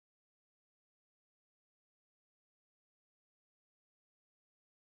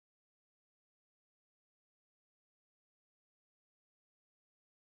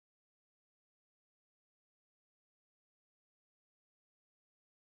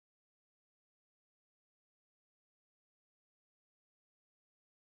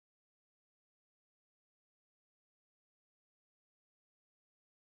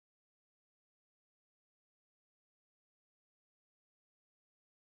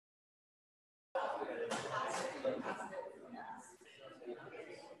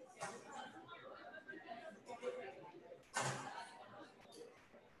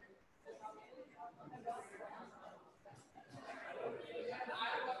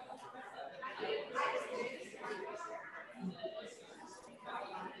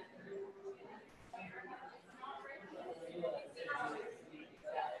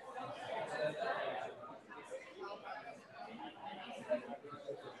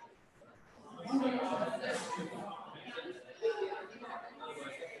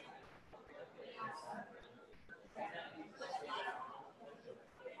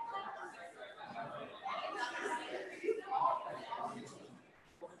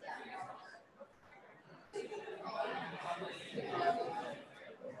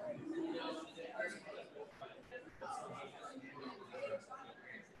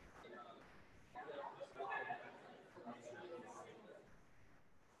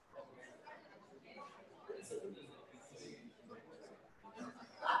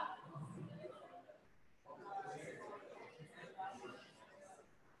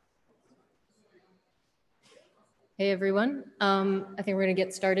Hey everyone, I think we're gonna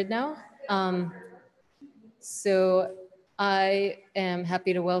get started now. So I am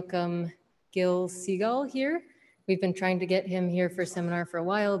happy to welcome Gil Seagal here. We've been trying to get him here for a seminar for a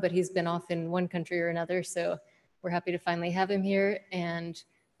while, but he's been off in one country or another. So we're happy to finally have him here, and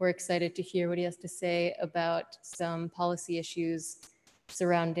we're excited to hear what he has to say about some policy issues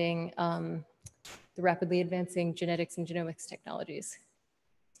surrounding the rapidly advancing genetics and genomics technologies.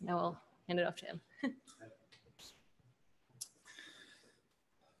 Now I'll hand it off to him.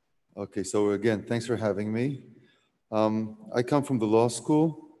 Okay, so again, thanks for having me. I come from the law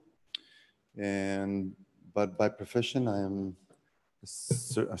school, but by profession, I am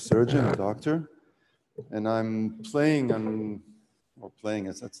a surgeon, a doctor, and I'm playing on, or playing,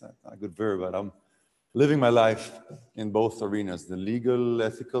 that's not a good verb, but I'm living my life in both arenas, the legal,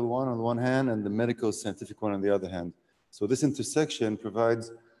 ethical one on one hand, and the medical, scientific one on the other hand. So this intersection provides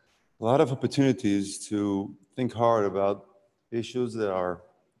a lot of opportunities to think hard about issues that are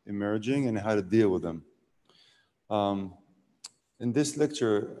emerging and how to deal with them. In this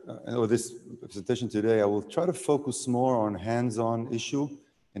lecture, or this presentation today, I will try to focus more on hands-on issue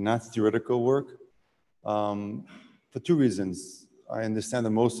and not theoretical work for two reasons. I understand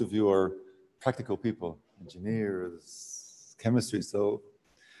that most of you are practical people, engineers, chemistry, so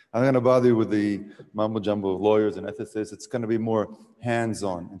I'm not going to bother you with the mumbo-jumbo of lawyers and ethicists. It's going to be more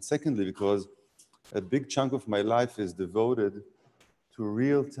hands-on. And secondly, because a big chunk of my life is devoted to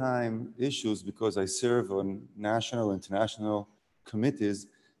real-time issues because I serve on national, international committees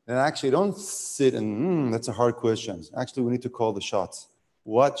that actually don't sit and, that's a hard question. Actually, we need to call the shots.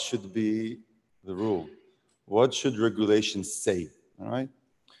 What should be the rule? What should regulations say, all right?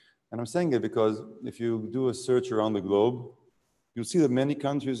 And I'm saying it because if you do a search around the globe, you'll see that many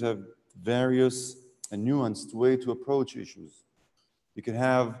countries have various and nuanced way to approach issues. You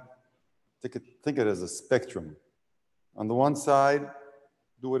can think it as a spectrum. On the one side,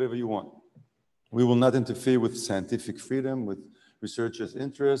 do whatever you want. We will not interfere with scientific freedom, with researchers'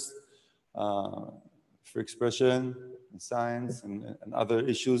 interests, free expression, and science, and other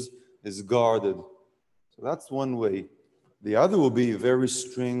issues is guarded. So that's one way. The other will be very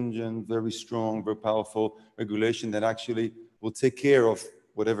stringent, very strong, very powerful regulation that actually will take care of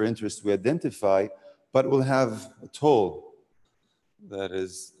whatever interest we identify, but will have a toll that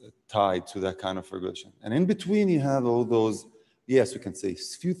is tied to that kind of regulation. And in between, you have all those, yes, we can say a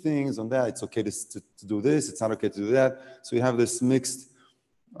few things on that. It's okay to do this. It's not okay to do that. So you have this mixed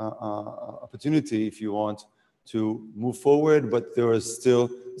opportunity, if you want, to move forward, but there is still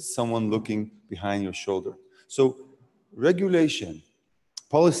someone looking behind your shoulder. So regulation,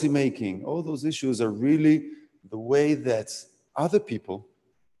 policy making, all those issues are really the way that other people,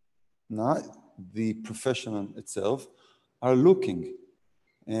 not the profession itself, are looking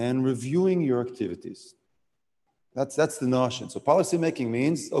and reviewing your activities. That's the notion. So policy making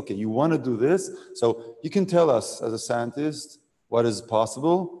means, okay, you want to do this, so you can tell us as a scientist what is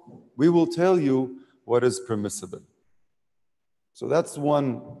possible. We will tell you what is permissible. So that's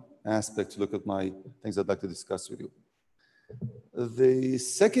one aspect to look at my things I'd like to discuss with you. The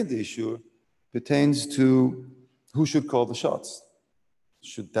second issue pertains to who should call the shots.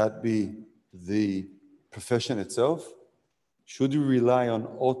 Should that be the profession itself? Should you rely on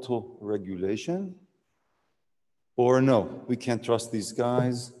auto-regulation? Or no, we can't trust these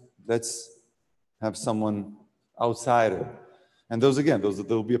guys. Let's have someone outsider. And those, again, there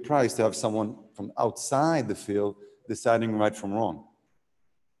will be a price to have someone from outside the field deciding right from wrong.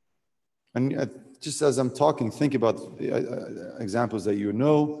 And just as I'm talking, think about the examples that you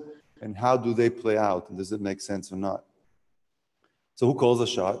know. and how do they play out, and does it make sense or not? So who calls the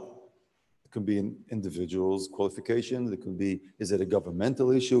shot? It could be an individual's qualifications. It could be, is it a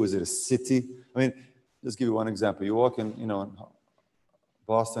governmental issue? Is it a city? I mean, just give you one example. You walk in,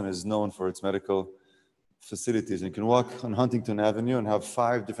 Boston is known for its medical facilities. And you can walk on Huntington Avenue and have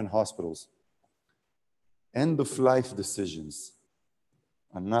 5 different hospitals. End-of-life decisions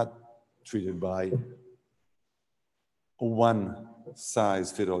are not treated by one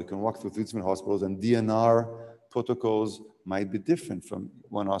size fit all. You can walk through 3 different hospitals, and DNR protocols might be different from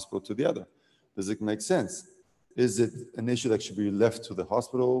one hospital to the other. Does it make sense? Is it an issue that should be left to the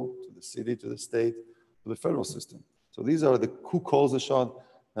hospital, to the city, to the state, to the federal system? So these are the who calls the shot.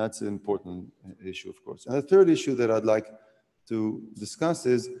 That's an important issue, of course. And the third issue that I'd like to discuss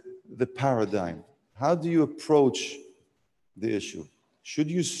is the paradigm. How do you approach the issue? Should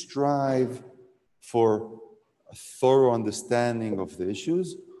you strive for a thorough understanding of the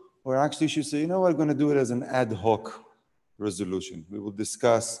issues, or actually should you say, you know what, I'm going to do it as an ad hoc resolution. We will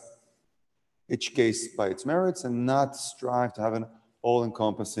discuss each case by its merits and not strive to have an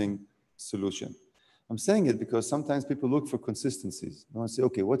all-encompassing solution. I'm saying it because sometimes people look for consistencies. They want to say,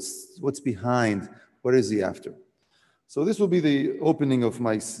 okay, what's behind? What is he after? So this will be the opening of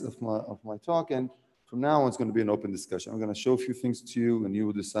my talk, and from now on, it's going to be an open discussion. I'm going to show a few things to you, and you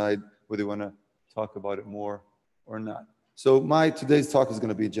will decide whether you want to talk about it more or not. So today's talk is going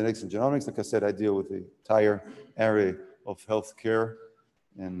to be genetics and genomics. Like I said, I deal with the entire area of healthcare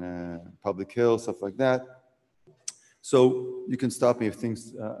and public health, stuff like that. So you can stop me if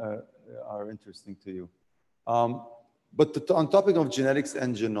things are interesting to you. But on topic of genetics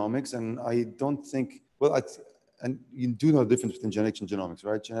and genomics, and I don't think, and you do know the difference between genetics and genomics,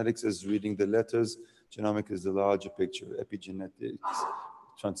 right? Genetics is reading the letters. Genomics is the larger picture, epigenetics,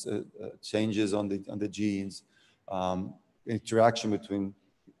 changes on the genes, interaction between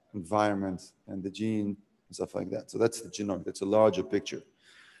environment and the gene, and stuff like that. So that's the genomic, that's a larger picture.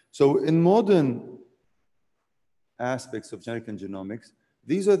 So in modern aspects of genetic and genomics,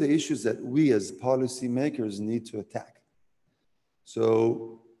 these are the issues that we as policymakers need to attack.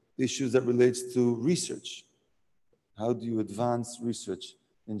 So issues that relates to research. How do you advance research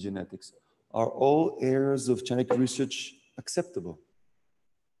in genetics? Are all areas of genetic research acceptable?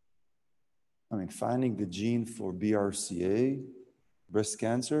 I mean, finding the gene for BRCA, breast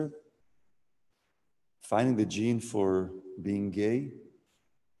cancer, finding the gene for being gay,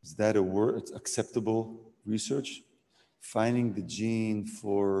 is that a word? It's acceptable research? Finding the gene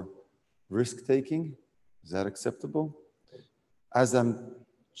for risk-taking, is that acceptable? As I'm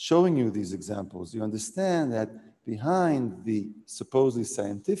showing you these examples, you understand that behind the supposedly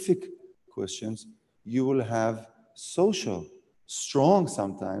scientific questions, you will have social, strong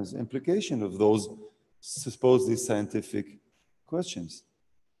sometimes, implication of those supposedly scientific questions.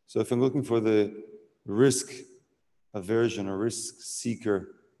 So if I'm looking for the risk aversion or risk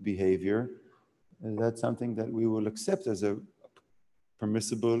seeker behavior, that's something that we will accept as a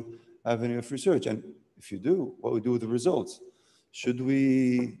permissible avenue of research. And if you do, what we do with the results? Should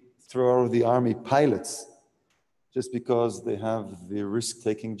we throw out the Army pilots just because they have the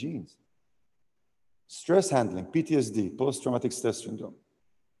risk-taking genes? Stress handling, PTSD, post-traumatic stress syndrome.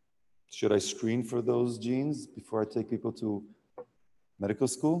 Should I screen for those genes before I take people to medical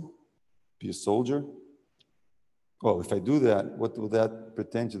school? Be a soldier? Well, if I do that, what will that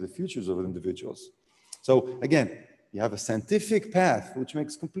pertain to the futures of individuals? So again, you have a scientific path, which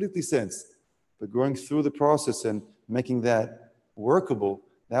makes completely sense. But going through the process and making that workable,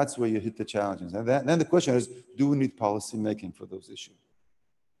 that's where you hit the challenges. And then the question is, do we need policy making for those issues?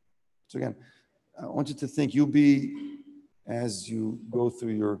 So again, I want you to think, as you go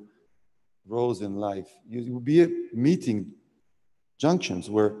through your roles in life, you'll be at meeting junctions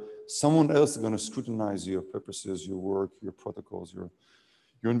where someone else is going to scrutinize your purposes, your work, your protocols, your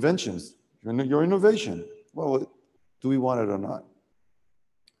inventions, your innovation. Well, do we want it or not?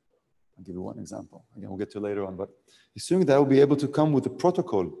 I'll give you one example. Again, we'll get to later on, but assuming that I will be able to come with a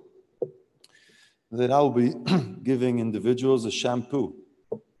protocol that I will be giving individuals a shampoo,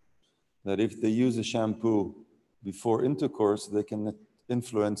 that if they use a shampoo before intercourse, they can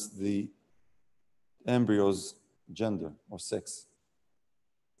influence the embryo's gender or sex.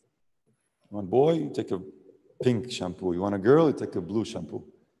 You want a boy, you take a pink shampoo. You want a girl, you take a blue shampoo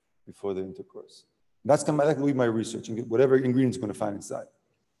before the intercourse. That will be my research and get whatever ingredients you're going to find inside.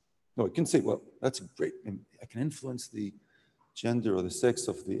 No, you can say, well, that's great. And I can influence the gender or the sex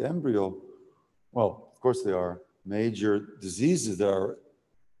of the embryo. Well, of course, there are major diseases that are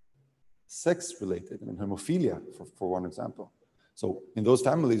sex-related. I mean, hemophilia, for one example. So in those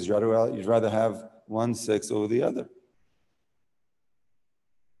families, you'd rather have one sex over the other.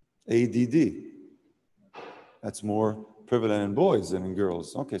 ADD. That's more prevalent in boys than in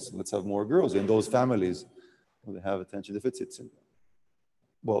girls. Okay, so let's have more girls in those families where they have attention deficit syndrome.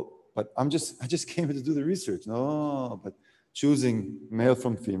 Well, but I just came here to do the research. No, but choosing male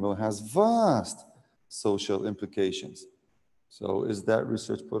from female has vast social implications. So is that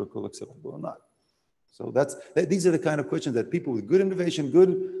research protocol acceptable or not? So these are the kind of questions that people with good innovation,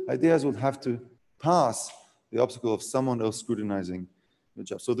 good ideas will have to pass the obstacle of someone else scrutinizing the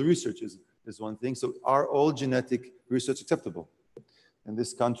job. So the research is one thing. So are all genetic research acceptable? In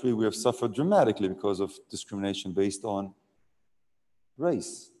this country, we have suffered dramatically because of discrimination based on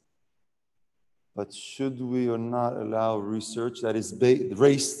race. But should we or not allow research that is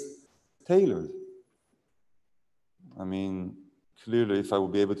race tailored? I mean, clearly, if I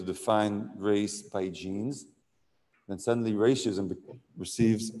would be able to define race by genes, then suddenly racism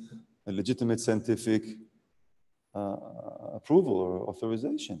receives a legitimate scientific approval or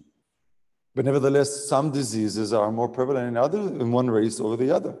authorization. But nevertheless, some diseases are more prevalent in one race over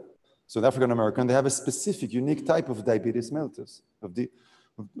the other. So in African American, they have a specific, unique type of diabetes mellitus,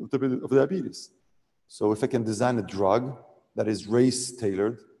 of diabetes. So if I can design a drug that is race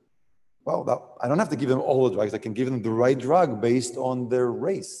tailored, well, I don't have to give them all the drugs. I can give them the right drug based on their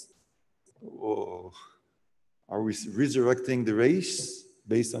race. Oh, are we resurrecting the race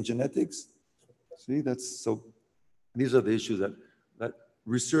based on genetics? See, these are the issues that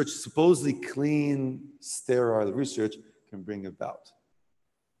research, supposedly clean, sterile research, can bring about.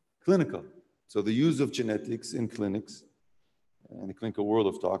 Clinical. So the use of genetics in clinics and the clinical world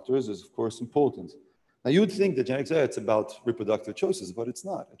of doctors is, of course, important. Now, you would think that genetics, it's about reproductive choices, but it's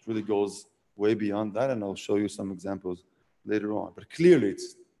not. It really goes way beyond that, and I'll show you some examples later on. But clearly,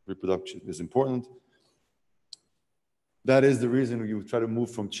 reproduction is important. That is the reason you try to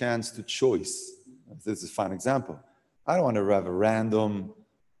move from chance to choice. This is a fine example. I don't want to have a random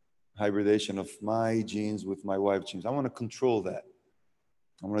hybridation of my genes with my wife's genes. I want to control that.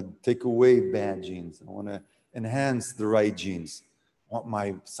 I want to take away bad genes. I want to enhance the right genes. I want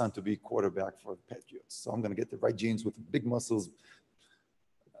my son to be quarterback for the Patriots. So I'm going to get the right genes with big muscles,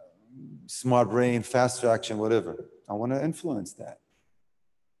 smart brain, fast action, whatever. I want to influence that.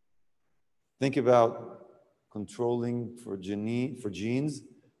 Think about controlling for genes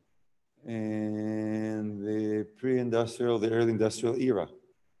in the pre-industrial, the early industrial era.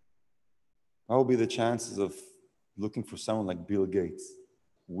 What would be the chances of looking for someone like Bill Gates?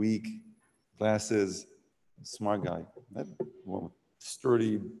 Weak, glasses, smart guy.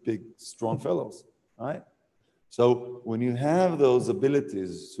 Sturdy, big, strong fellows, right? So when you have those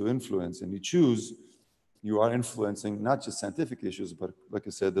abilities to influence and you choose, you are influencing not just scientific issues, but like I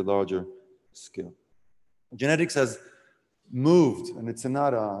said, the larger scale. Genetics has moved, and it's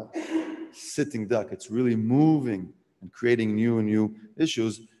not a sitting duck. It's really moving and creating new and new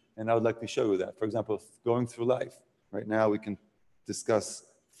issues. And I would like to show you that. For example, going through life. Right now, we can discuss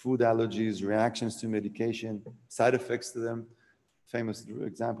food allergies, reactions to medication, side effects to them. Famous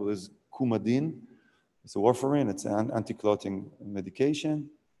example is Coumadin. It's a warfarin. It's an anti-clotting medication.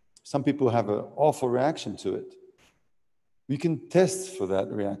 Some people have an awful reaction to it. We can test for that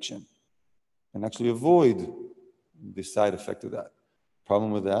reaction and actually avoid the side effect of that.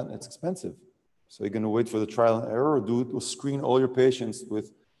 Problem with that, it's expensive. So you're going to wait for the trial and error, or screen all your patients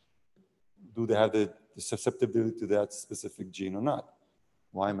with, do they have the susceptibility to that specific gene or not?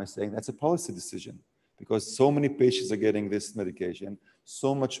 Why am I saying that's a policy decision? Because so many patients are getting this medication,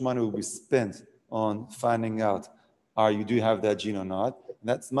 so much money will be spent on finding out, do you have that gene or not? And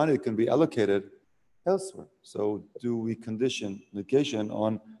that's money that can be allocated elsewhere. So do we condition medication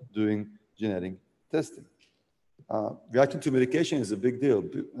on doing genetic testing? Reacting to medication is a big deal.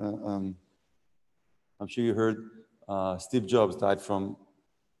 I'm sure you heard Steve Jobs died from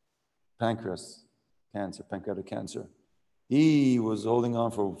pancreatic cancer. He was holding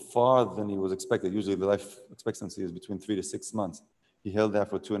on for far than he was expected. Usually the life expectancy is between 3 to 6 months. He held that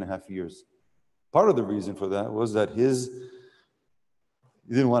for 2.5 years. Part of the reason for that was that he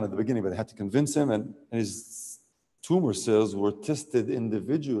didn't want it at the beginning, but they had to convince him, and his tumor cells were tested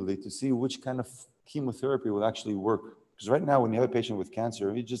individually to see which kind of chemotherapy will actually work. Because right now, when you have a patient with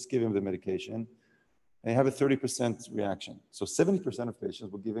cancer, you just give him the medication, and you have a 30% reaction. So 70% of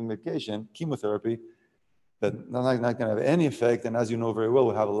patients will give him medication, chemotherapy, that not going to have any effect, and as you know very well,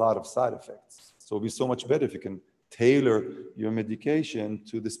 will have a lot of side effects. So it'll be so much better if you can tailor your medication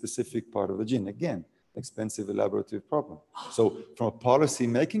to the specific part of the gene. Again, expensive, elaborative problem. So from a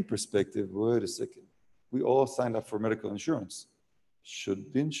policy-making perspective, wait a second. We all signed up for medical insurance.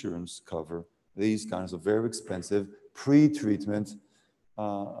 Should the insurance cover these kinds of very expensive pre-treatment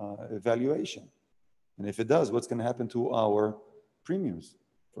evaluation? And if it does, what's going to happen to our premiums?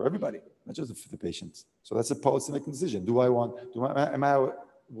 for everybody, not just for the patients. So that's a policy-making decision.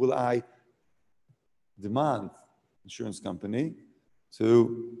 Will I demand insurance company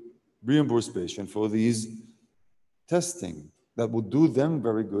to reimburse patient for these testing that will do them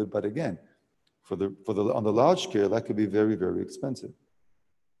very good, but again, on the large scale, that could be very, very expensive.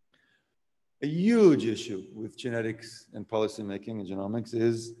 A huge issue with genetics and policymaking and genomics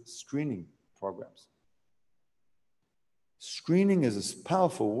is screening programs. Screening is a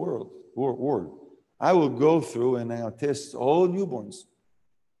powerful word. I will go through and I'll test all newborns.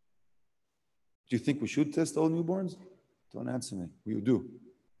 Do you think we should test all newborns? Don't answer me. We do.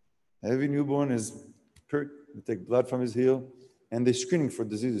 Every newborn is pricked, they take blood from his heel, and they're screening for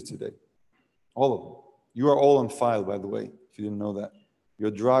diseases today. All of them. You are all on file, by the way, if you didn't know that. Your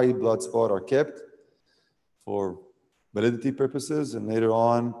dry blood spot are kept for validity purposes, and later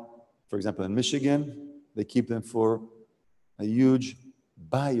on, for example, in Michigan, they keep them for a huge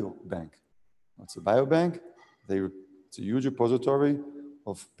biobank. What's a biobank? It's a huge repository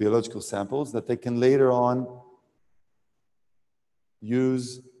of biological samples that they can later on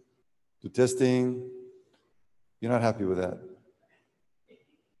use to testing. You're not happy with that.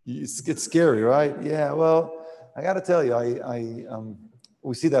 It's scary, right? Yeah, well, I got to tell you,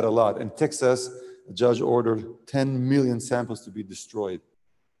 we see that a lot. In Texas, a judge ordered 10 million samples to be destroyed.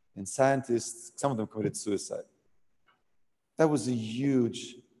 And scientists, some of them committed suicide. That was a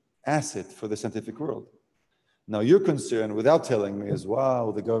huge asset for the scientific world. Now, your concern, without telling me, is,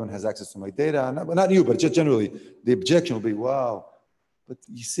 wow, the government has access to my data. Not you, but just generally, the objection will be, wow. But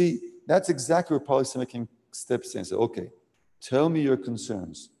you see, that's exactly where policymaking steps in and says, okay, tell me your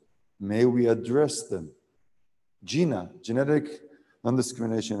concerns. May we address them? GINA, Genetic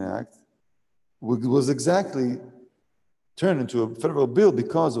Non-Discrimination Act, was exactly turned into a federal bill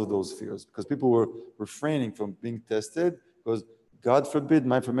because of those fears, because people were refraining from being tested because, God forbid,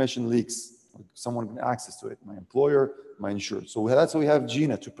 my information leaks. Someone can access to it, my employer, my insurer. So that's why we have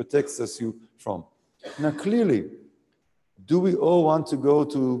GINA to protect us from. Now, clearly, do we all want to go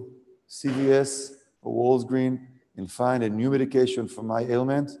to CVS or Walgreens and find a new medication for my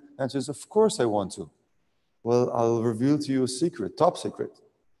ailment? The answer is, of course I want to. Well, I'll reveal to you a secret, top secret.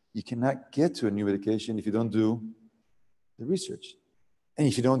 You cannot get to a new medication if you don't do the research. And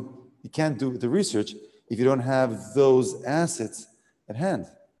if you can't do the research if you don't have those assets at hand.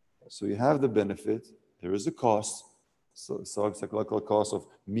 So you have the benefit, there is a cost, so psychological cost of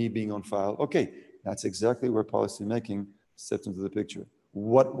me being on file. Okay, that's exactly where policymaking steps into the picture.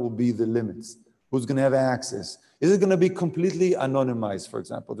 What will be the limits? Who's going to have access? Is it going to be completely anonymized, for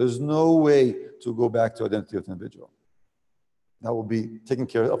example? There's no way to go back to identity of the individual. That will be taking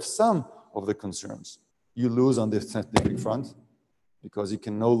care of some of the concerns. You lose on the scientific front because you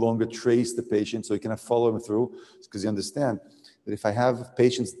can no longer trace the patient, so you cannot follow him through, because you understand that if I have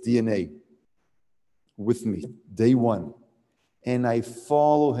patient's DNA with me, day one, and I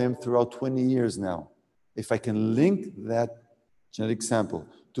follow him throughout 20 years now, if I can link that genetic sample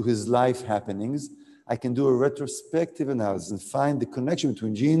to his life happenings, I can do a retrospective analysis and find the connection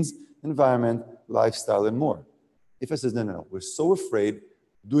between genes, environment, lifestyle, and more. If I say, no, we're so afraid,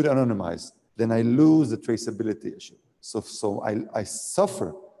 do it anonymized, then I lose the traceability issue. So I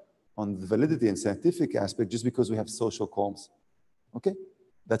suffer on the validity and scientific aspect just because we have social comms. Okay?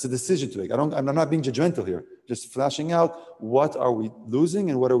 That's a decision to make. I'm not being judgmental here, just flashing out what are we losing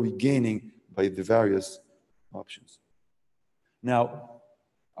and what are we gaining by the various options. Now,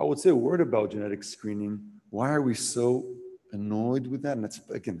 I would say a word about genetic screening. Why are we so annoyed with that? And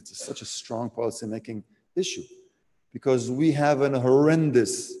it's such a strong policy-making issue because we have a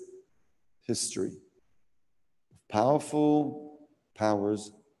horrendous history of powerful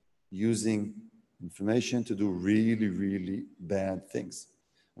powers using information to do really, really bad things.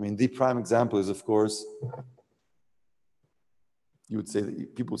 I mean, the prime example is, of course,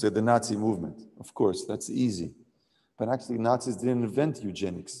 people would say the Nazi movement. Of course, that's easy. But actually, Nazis didn't invent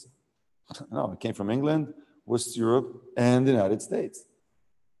eugenics. No, it came from England, West Europe, and the United States.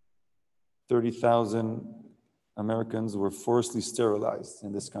 30,000 Americans were forcibly sterilized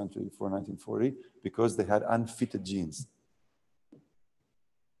in this country before 1940 because they had unfitted genes.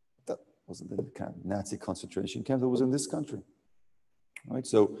 That wasn't in the kind of Nazi concentration camp, that was in this country. All right,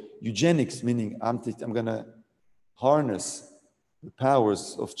 so eugenics, meaning I'm going to harness the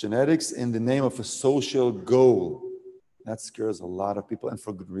powers of genetics in the name of a social goal. That scares a lot of people, and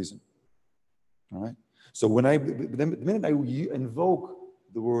for good reason. All right. So the minute I invoke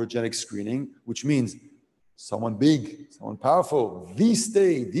the word genetic screening, which means someone big, someone powerful, the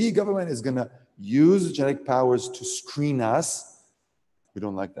state, the government is going to use genetic powers to screen us, we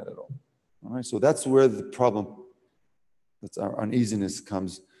don't like that at all. All right. So that's where the problem That's our uneasiness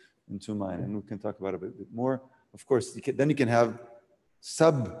comes into mind, and we can talk about it a bit more. Of course, then you can have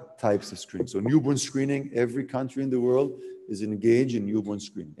subtypes of screening. So newborn screening, every country in the world is engaged in newborn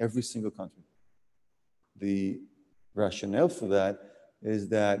screening, every single country. The rationale for that is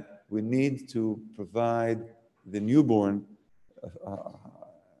that we need to provide the newborn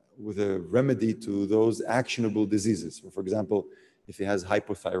with a remedy to those actionable diseases. For example, if he has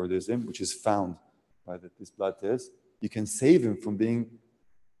hypothyroidism, which is found by this blood test, you can save him from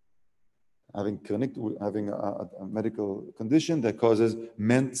having a medical condition that causes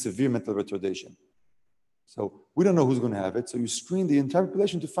severe mental retardation. So we don't know who's going to have it. So you screen the entire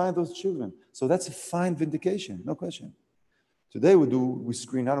population to find those children. So that's a fine vindication, no question. Today we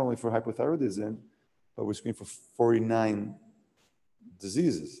screen not only for hypothyroidism, but we screen for 49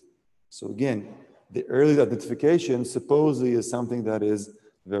 diseases. So again, the early identification supposedly is something that is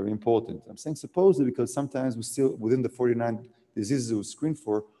very important. I'm saying supposedly because sometimes we still, within the 49 diseases we screen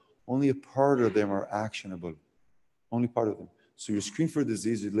for, only a part of them are actionable, only part of them. So you screen for a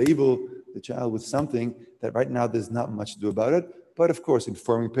disease, you label the child with something that right now there's not much to do about it, but of course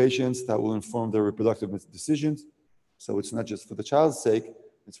informing patients that will inform their reproductive decisions. So it's not just for the child's sake,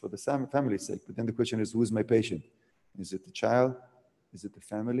 it's for the family's sake. But then the question is, who is my patient? Is it the child? Is it the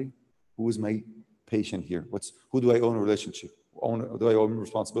family? Who is my patient here? Who do I own a relationship? Do I own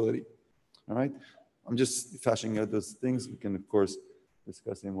responsibility? All right? I'm just flashing out those things. We can, of course,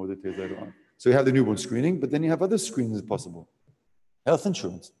 discuss in more details later on. So you have the newborn screening, but then you have other screenings possible. Health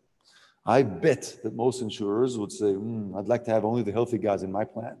insurance. I bet that most insurers would say, I'd like to have only the healthy guys in my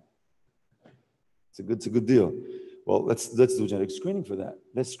plan. It's a good deal. Well, let's do genetic screening for that.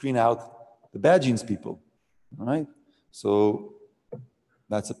 Let's screen out the bad genes people. All right? So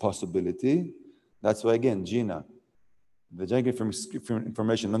that's a possibility. That's why, again, GINA, the Genetic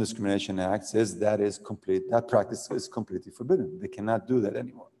Information Non-Discrimination Act says that practice is completely forbidden. They cannot do that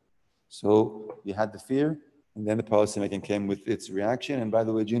anymore. So you had the fear, and then the policymaking came with its reaction. And by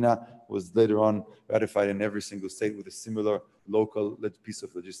the way, GINA was later on ratified in every single state with a similar local piece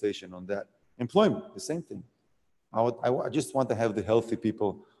of legislation on that. Employment, the same thing. I just want to have the healthy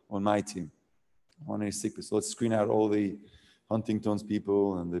people on my team. I want any sick people. So let's screen out all the Huntington's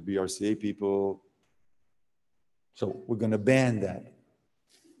people and the BRCA people. So we're going to ban that.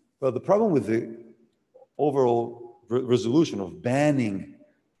 Well, the problem with the overall resolution of banning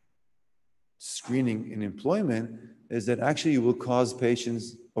screening in employment is that actually you will cause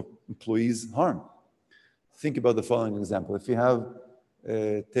patients or employees harm. Think about the following example. If you have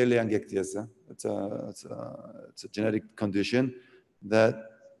telangiectasia, it's a genetic condition that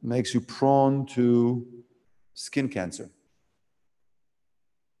makes you prone to skin cancer.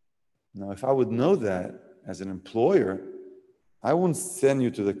 Now, if I would know that as an employer, I wouldn't send you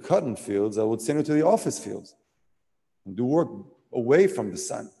to the cotton fields, I would send you to the office fields and do work away from the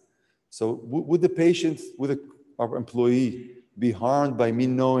sun. So would the patient, would our employee be harmed by me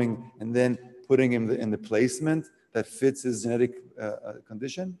knowing and then putting him in the placement that fits his genetic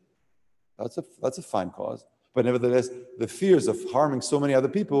condition? That's a fine cause. But nevertheless, the fears of harming so many other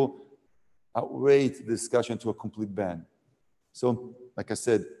people outweigh the discussion to a complete ban. So, like I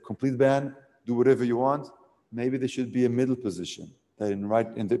said, complete ban, do whatever you want. Maybe there should be a middle position that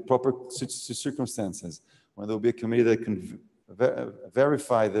in the proper circumstances, when there will be a committee that can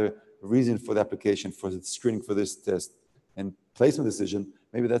verify the reason for the application for the screening for this test and placement decision,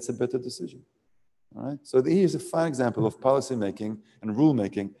 maybe that's a better decision. All right. So here's a fine example of policy making and rule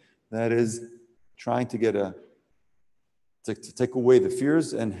making that is trying to get to take away the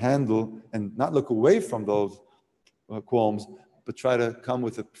fears and handle and not look away from those qualms, but try to come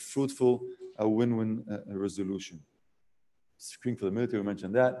with a fruitful, win-win resolution. Screening for the military, we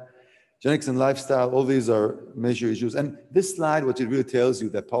mentioned that. Genetics and lifestyle, all these are major issues. And this slide, what it really tells you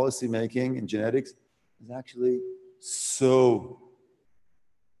that policy making in genetics is actually so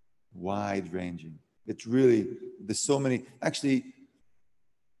wide-ranging. It's really, there's so many, actually,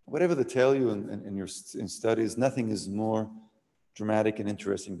 whatever they tell you in studies, nothing is more dramatic and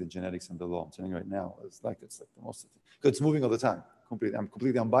interesting than genetics and the law. I'm telling you right now, it's like the most, because it's moving all the time. I'm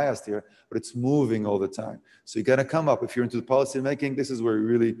completely unbiased here, but it's moving all the time. So you got to come up, if you're into the policy making, this is where you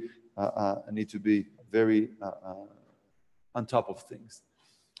really need to be very on top of things.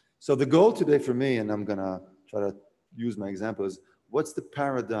 So the goal today for me, and I'm going to try to use my example, is what's the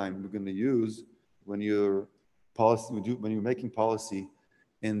paradigm we're going to use when you're making policy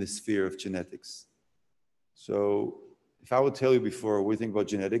in the sphere of genetics? So if I would tell you before we think about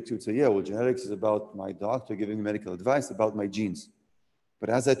genetics, you would say, yeah, well, genetics is about my doctor giving me medical advice about my genes. But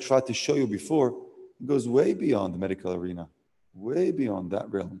as I tried to show you before, it goes way beyond the medical arena, way beyond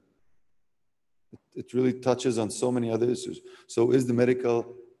that realm. It really touches on so many other issues. So is the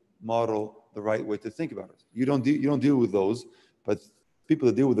medical model the right way to think about it? You don't deal with those, but people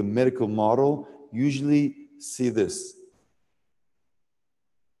that deal with the medical model usually see this.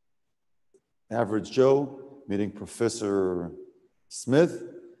 Average Joe meeting Professor Smith,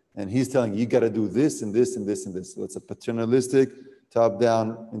 and he's telling you got to do this and this and this and this. So it's a paternalistic,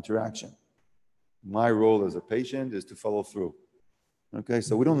 top-down interaction. My role as a patient is to follow through. Okay,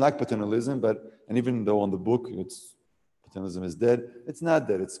 so we don't like paternalism, and even though on the book paternalism is dead, it's not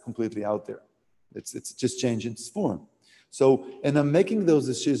dead. It's completely out there. It's just changing its form. So, and I'm making those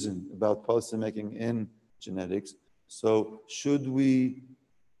decisions about policy making in genetics. So should we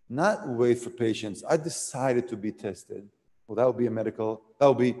not wait for patients? I decided to be tested. Well, that would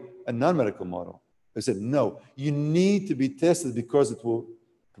be a non-medical model. I said, no, you need to be tested because it will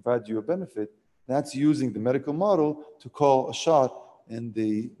provide you a benefit. That's using the medical model to call a shot in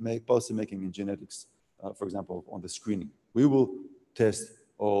the policy making in genetics, for example, on the screening. We will test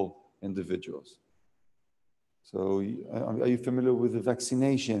all individuals. So are you familiar with the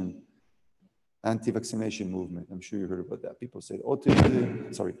vaccination, anti-vaccination movement? I'm sure you heard about that. People say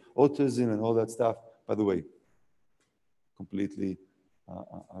autism and all that stuff. By the way, completely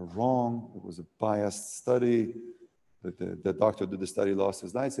wrong. It was a biased study. The doctor did the study, lost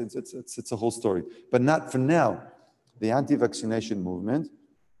his license. It's a whole story. But not for now. The anti-vaccination movement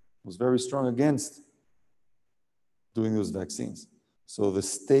was very strong against doing those vaccines. So the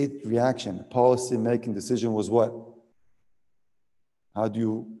state reaction, policy-making decision was what? How do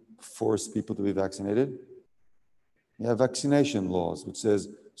you force people to be vaccinated? You have vaccination laws, which says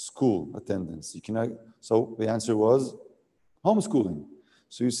school attendance. You cannot. So the answer was homeschooling.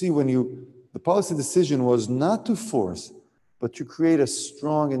 So you see, the policy decision was not to force, but to create a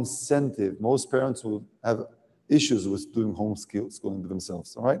strong incentive. Most parents will have issues with doing homeschooling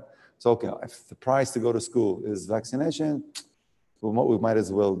themselves, all right? So, okay, if the price to go to school is vaccination, we might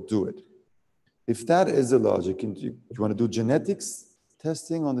as well do it. If that is the logic, and you want to do genetics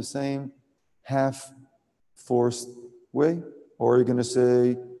testing on the same half-forced way, or are you going to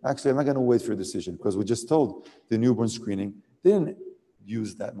say, actually, I'm not going to wait for your decision, because we just told the newborn screening, they didn't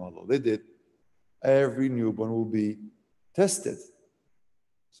use that model. They did. Every newborn will be tested.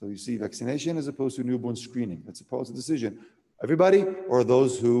 So you see vaccination as opposed to newborn screening. That's a policy decision. Everybody or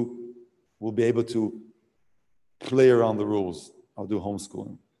those who will be able to play around the rules. I'll do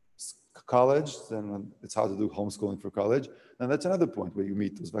homeschooling. College, then it's hard to do homeschooling for college. And that's another point where you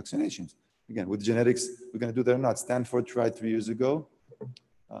meet those vaccinations. Again, with genetics, we're going to do that or not. Stanford tried 3 years ago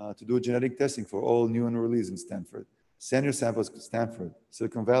to do a genetic testing for all new enrollees in Stanford. Send your samples to Stanford,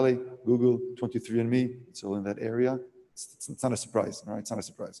 Silicon Valley, Google, 23andMe. It's all in that area. It's not a surprise, all right? It's not a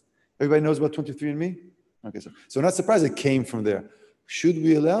surprise. Everybody knows about 23andMe? Okay, so not surprised it came from there. Should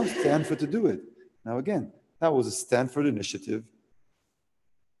we allow Stanford to do it? Now again, that was a Stanford initiative.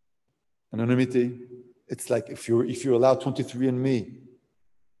 Anonymity. It's like if you allow 23andMe,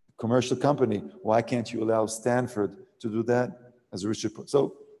 commercial company, why can't you allow Stanford to do that as a research?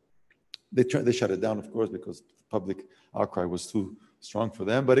 So they shut it down, of course, because the public outcry was too strong for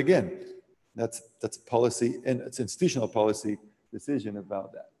them. But again, that's policy, and it's institutional policy decision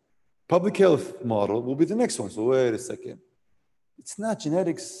about that. Public health model will be the next one. So wait a second. It's not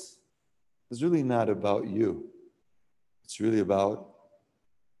genetics. It's really not about you. It's really about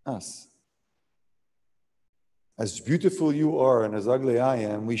us. As beautiful you are and as ugly I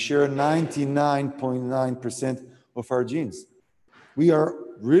am, we share 99.9% of our genes. We are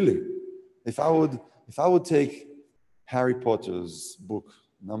really, if I would take Harry Potter's book,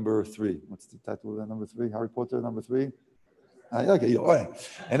 number 3. What's the title of that, number 3? Harry Potter, number 3? Okay, all right.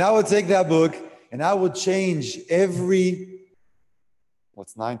 And I would take that book and I would change every,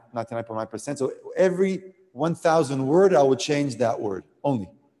 99.9%? So every 1,000 word, I would change that word only.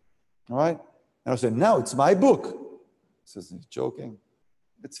 All right? And I said, no, it's my book. He says, he's joking.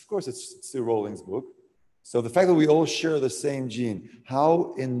 Of course, it's Sue Rowling's book. So the fact that we all share the same gene,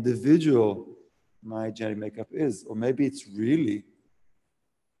 how individual my genetic makeup is, or maybe it's really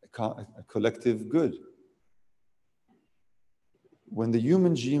a collective good. When the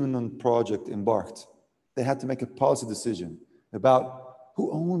Human Genome Project embarked, they had to make a policy decision about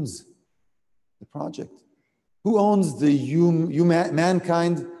who owns the project. Who owns the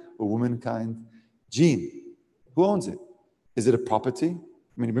mankind or womankind gene? Who owns it? Is it a property?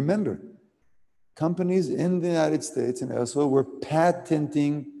 I mean, remember, companies in the United States and elsewhere were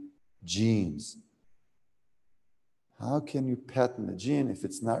patenting genes. How can you patent a gene if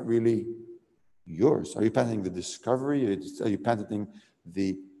it's not really yours? Are you patenting the discovery? Are you patenting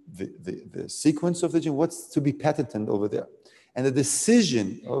the sequence of the gene? What's to be patented over there? And the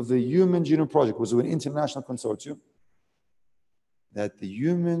decision of the Human Genome Project was an international consortium that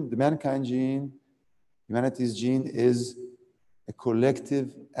the mankind gene, humanity's gene, is a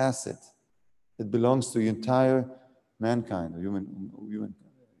collective asset that belongs to the entire mankind, human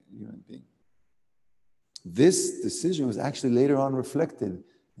being. This decision was actually later on reflected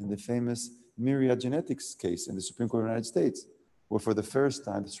in the famous Myriad Genetics case in the Supreme Court of the United States, where for the first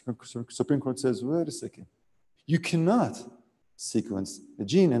time, the Supreme Court says, wait a second, you cannot sequence a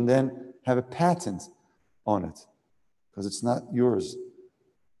gene and then have a patent on it, because it's not yours.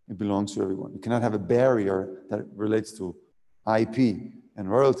 It belongs to everyone. You cannot have a barrier that relates to IP and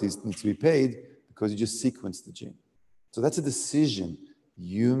royalties need to be paid because you just sequenced the gene. So that's a decision.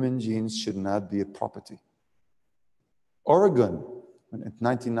 Human genes should not be a property. Oregon, in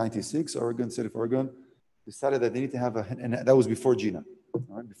 1996, State of Oregon, decided that they need to have and that was before GINA, all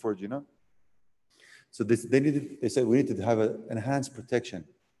right, before GINA. So they said we need to have an enhanced protection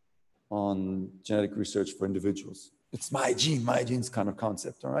on genetic research for individuals. It's my genes kind of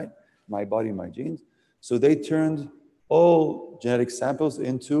concept, all right? My body, my genes. So they turned all genetic samples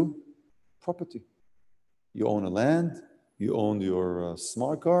into property. You own a land, you own your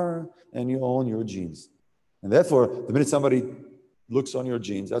smart car, and you own your genes. And therefore, the minute somebody looks on your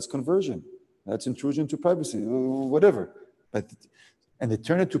genes, that's conversion. That's intrusion into privacy, whatever. And they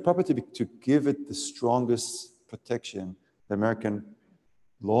turn it to property to give it the strongest protection the American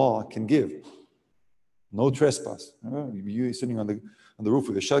law can give. No trespass. You're sitting on the roof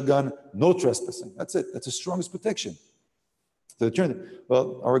with a shotgun, no trespassing. That's it. That's the strongest protection. So they turned it.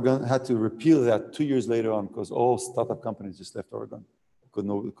 Well, Oregon had to repeal that 2 years later on because all startup companies just left Oregon.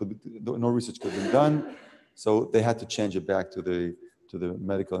 No research could have been done. So they had to change it back to the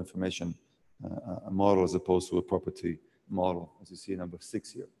medical information model as opposed to a property model, as you see number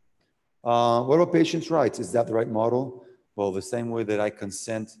 6 here. What about patients' rights? Is that the right model? Well, the same way that I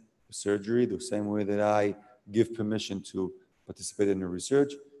consent to surgery, the same way that I give permission to participate in the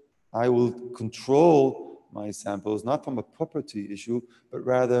research, I will control my samples, not from a property issue, but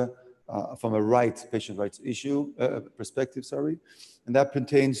rather from a patient rights issue, perspective, sorry. And that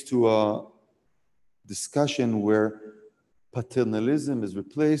pertains to a discussion where paternalism is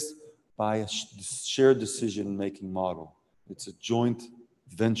replaced by a shared decision-making model. It's a joint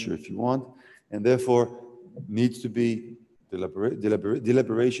venture, if you want, and therefore needs to be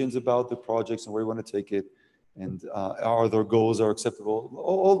deliberations about the projects and where you want to take it, and are their goals are acceptable,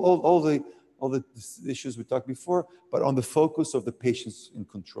 all the issues we talked before, but on the focus of the patients in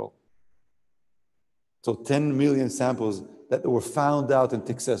control. So 10 million samples that were found out in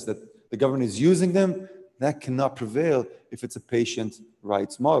Texas that the government is using them, that cannot prevail if it's a patient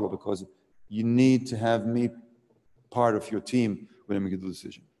rights model, because you need to have me part of your team when I make the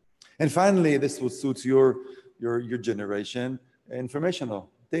decision. And finally, this will suit your generation,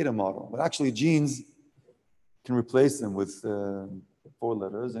 informational data model. But actually, genes can replace them with 4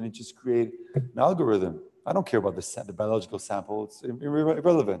 letters, and it just create an algorithm. I don't care about the biological sample. It's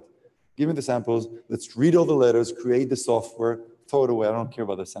irrelevant. Give me the samples. Let's read all the letters, create the software, throw it away. I don't care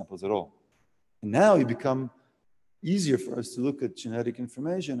about the samples at all. And now it become easier for us to look at genetic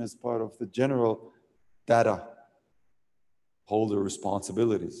information as part of the general data holder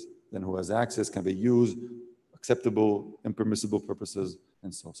responsibilities. Then who has access can be used, acceptable, impermissible purposes,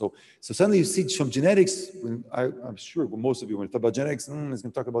 and so suddenly you see from genetics, I'm sure most of you, when you talk about genetics, it's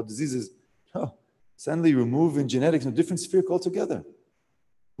going to talk about diseases. Oh, suddenly you're moving genetics in a different sphere altogether.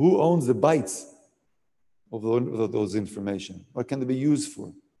 Who owns the bytes of those information? What can they be used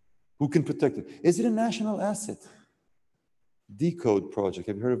for? Who can protect it? Is it a national asset? Decode project.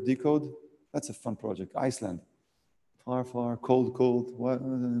 Have you heard of Decode? That's a fun project. Iceland. Far, far, cold,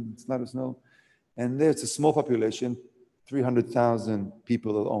 let us know. And there's a small population, 300,000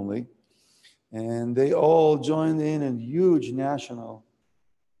 people only. And they all joined in a huge national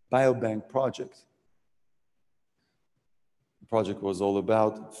biobank project. The project was all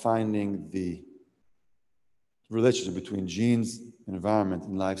about finding the relationship between genes, environment,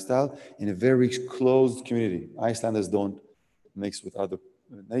 and lifestyle in a very closed community. Icelanders don't mix with other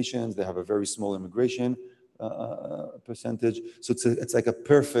nations. They have a very small immigration percentage. So it's like a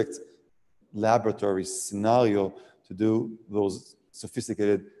perfect laboratory scenario to do those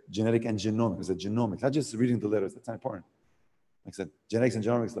sophisticated genetic and genomics. The genomics, not just reading the letters, that's not important. Like I said, genetics and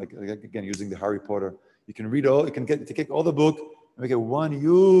genomics, like again, using the Harry Potter, you can read all, you can take all the book and make it one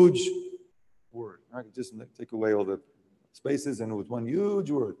huge word. Right? Just take away all the spaces and with one huge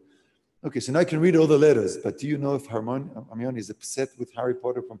word. Okay, so now I can read all the letters, but do you know if Hermione is upset with Harry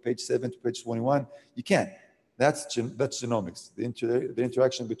Potter from page 7 to page 21? You can't. That's genomics, the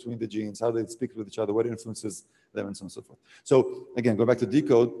interaction between the genes, how they speak with each other, what influences them, and so on and so forth. So again, go back to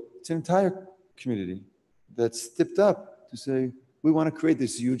decode. It's an entire community that's stepped up to say, we want to create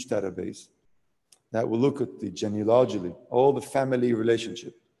this huge database that will look at the genealogically, all the family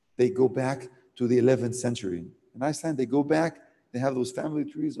relationship. They go back to the 11th century. In Iceland, they go back, they have those family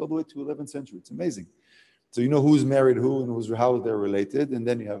trees all the way to 11th century. It's amazing. So you know who's married who and how they're related, and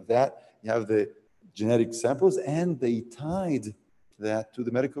then you have that, you have the genetic samples, and they tied that to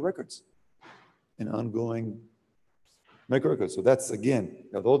the medical records, an ongoing medical records. So that's, again,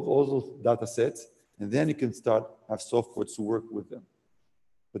 you have all those data sets, and then you can start have software to work with them.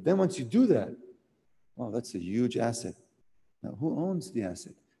 But then once you do that, wow, that's a huge asset. Now, who owns the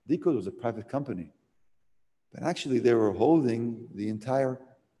asset? Decode was a private company, but actually they were holding the entire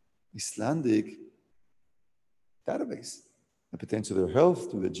Icelandic database that pertains to their health,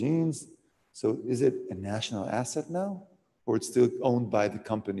 to the genes. So is it a national asset now, or it's still owned by the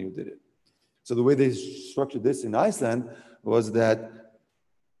company who did it? So the way they structured this in Iceland was that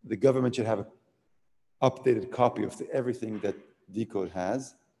the government should have an updated copy of everything that Decode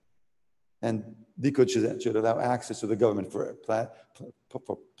has, and Decode should allow access to the government for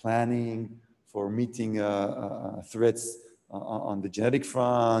planning, for meeting threats on the genetic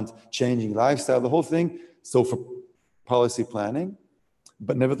front, changing lifestyle, the whole thing. So for policy planning,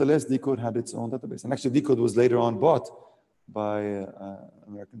 but nevertheless, Decode had its own database. And actually, Decode was later on bought by an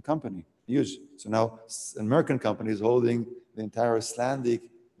American company, huge. So now an American company is holding the entire Icelandic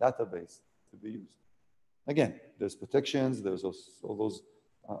database to be used. Again, there's protections, there's all those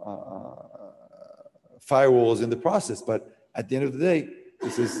firewalls in the process, but at the end of the day,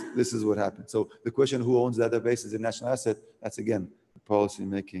 this is what happened. So the question who owns the database is a national asset. That's, again, a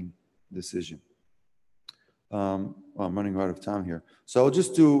policy-making decision. Well, I'm running out of time here. So I'll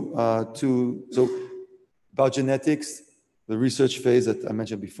just do so about genetics, the research phase that I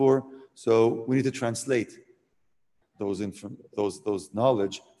mentioned before. So we need to translate those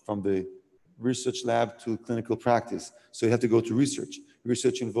knowledge from the research lab to clinical practice. So you have to go to research.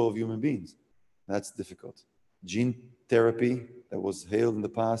 Research involves human beings. That's difficult. Gene therapy that was hailed in the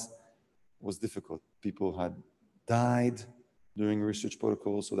past was difficult. People had died during research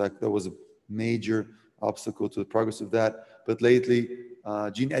protocols, so that was a major obstacle to the progress of that. But lately,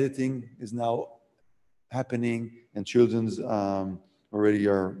 gene editing is now happening, and children's already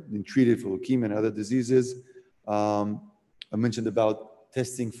are being treated for leukemia and other diseases. I mentioned about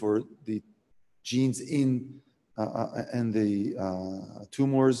testing for the genes in the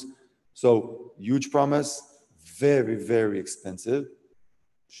tumors. So huge promise, very, very expensive.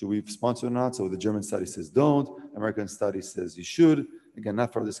 Should we sponsor or not? So the German study says don't. American study says you should. Again,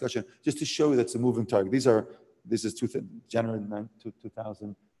 not for discussion, just to show you that's a moving target. This is January 9,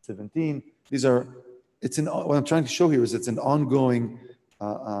 2017. What I'm trying to show here is it's an ongoing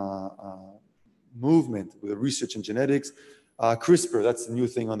movement with research in genetics. CRISPR, that's the new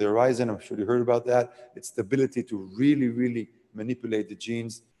thing on the horizon. I'm sure you heard about that. It's the ability to really, really manipulate the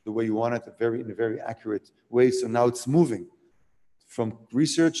genes the way you want it, in a very accurate way. So now it's moving from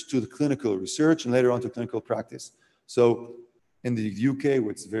research to the clinical research and later on to clinical practice. So in the UK, where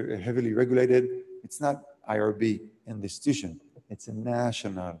it's very heavily regulated, it's not IRB in the institution, it's a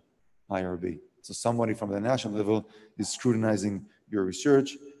national IRB. So somebody from the national level is scrutinizing your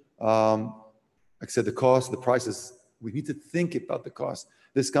research. Like I said, the cost, the prices, we need to think about the cost.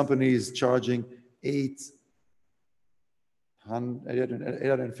 This company is charging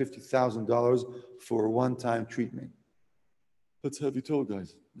 $850,000 for a one-time treatment. That's a heavy toll,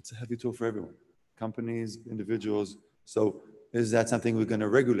 guys. It's a heavy toll for everyone. Companies, individuals. So is that something we're going to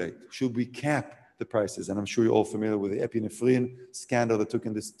regulate? Should we cap the prices? And I'm sure you're all familiar with the epinephrine scandal that took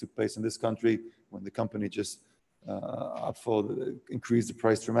place in this country when the company just increased the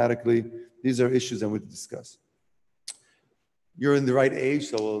price dramatically. These are issues that we discuss. You're in the right age,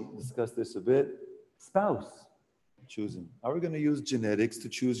 so we'll discuss this a bit. Spouse choosing. Are we going to use genetics to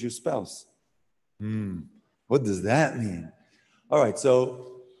choose your spouse? What does that mean? All right,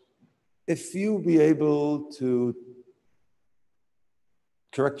 so if you be able to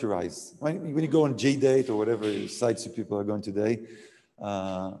characterize, when you go on JDate or whatever sites you people are going today,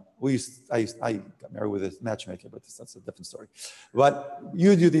 I got married with a matchmaker, but that's a different story. But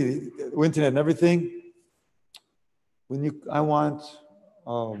you do the internet and everything. I want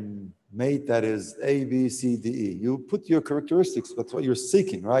mate that is A, B, C, D, E. You put your characteristics, that's what you're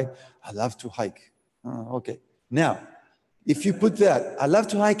seeking, right? I love to hike. Okay. Now, if you put that, I love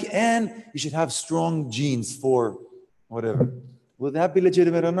to hike and you should have strong genes for whatever, will that be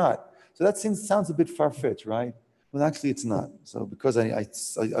legitimate or not? So that sounds a bit far-fetched, right? Well, actually it's not. So because I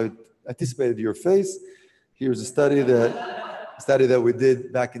anticipated your face, Here's a study that we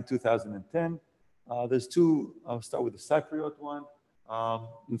did back in 2010. There's two, I'll start with the Cypriot one.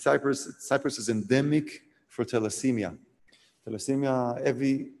 In Cyprus is endemic for thalassemia. Thalassemia,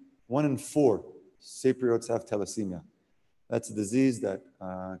 every 1 in 4 Cypriots have thalassemia. That's a disease that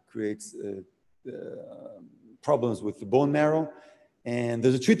creates problems with the bone marrow, and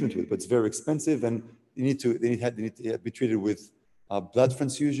there's a treatment to it, but it's very expensive, and they need to be treated with blood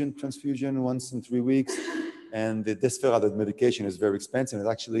transfusion once in 3 weeks, and the Desferra, that medication, is very expensive. And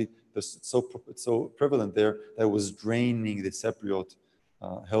actually, it's so prevalent there that it was draining the Cypriot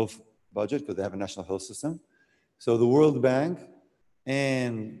health budget because they have a national health system. So the World Bank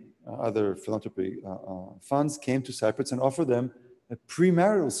and other philanthropy funds came to Cyprus and offered them a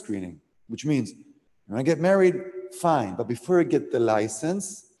premarital screening, which means when I get married, fine, but before I get the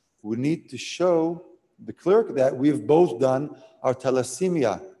license, we need to show the clerk that we've both done our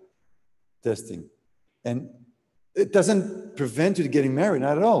thalassemia testing. And it doesn't prevent you from getting married,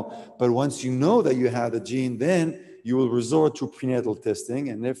 not at all. But once you know that you have the gene, then you will resort to prenatal testing.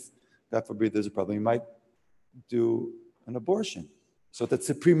 And if, God forbid, there's a problem, you might do an abortion. So that's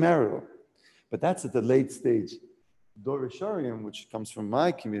a premarital. But that's at the late stage. Dorisharium, which comes from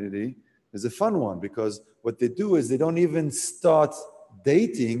my community, is a fun one because what they do is they don't even start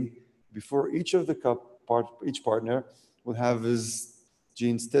dating before each partner will have his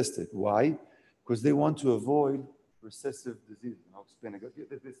genes tested. Why? Because they want to avoid recessive disease. I'll explain.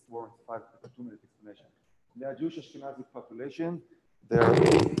 This warrants 2-minute explanation. In the Jewish Ashkenazi population, they're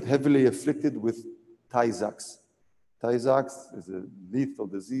heavily afflicted with Tay-Sachs. Tay-Sachs is a lethal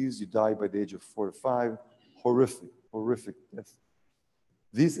disease. You die by the age of 4 to 5. Horrific death.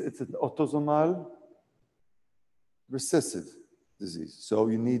 It's an autosomal recessive disease. So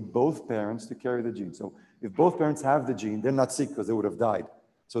you need both parents to carry the gene. So if both parents have the gene, they're not sick because they would have died.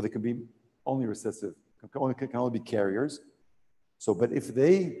 So they can be only recessive, can only be carriers. So, but if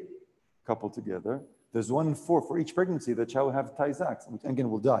they couple together, there's 1 in 4 for each pregnancy that child will have Tay-Sachs, which again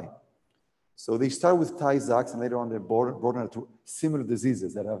will die. So they start with Tay-Sachs and later on they broaden to similar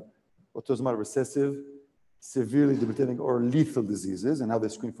diseases that have autosomal recessive, severely debilitating or lethal diseases, and now they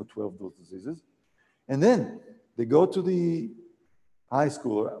screen for 12 of those diseases. And then they go to the high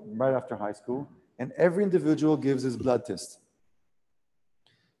school, right after high school, and every individual gives his blood test.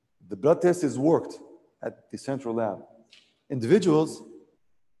 The blood test is worked at the central lab. Individuals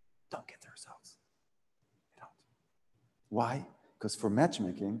don't get the results. They don't. Why? Because for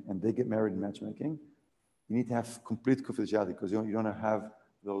matchmaking, and they get married in matchmaking, you need to have complete confidentiality because you don't have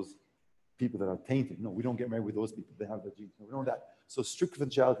those people that are tainted. No, we don't get married with those people. They have the genes. No, we don't have that. So strict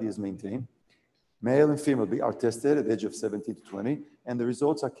confidentiality is maintained. Male and female are tested at the age of 17 to 20, and the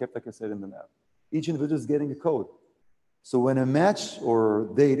results are kept, like I said, in the lab. Each individual is getting a code. So when a match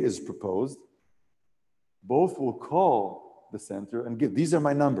or date is proposed, both will call the center and give, these are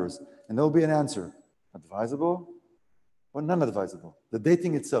my numbers, and there will be an answer. Advisable or non-advisable. The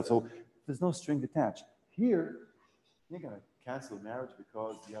dating itself. So there's no string attached. Here, you're going to cancel marriage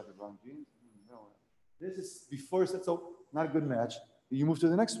because you have the wrong genes. No. This is before, so not a good match. You move to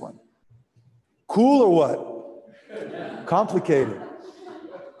the next one. Cool or what? Complicated.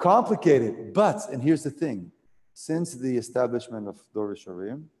 Complicated. But, and here's the thing, since the establishment of Dorish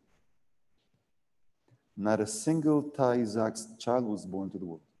Shariam, not a single Tay-Sachs child was born to the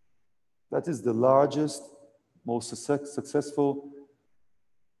world. That is the largest, most successful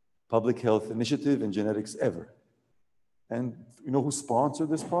public health initiative in genetics ever. And you know who sponsored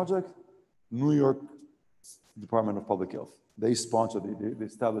this project? New York Department of Public Health. They sponsored the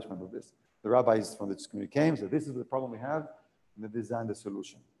establishment of this. The rabbis from this community came, said, this is the problem we have, and they designed a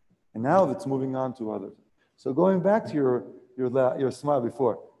solution. And now it's moving on to others. So going back to your smile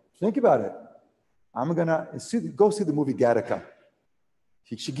before, think about it. I'm gonna go see the movie Gattaca.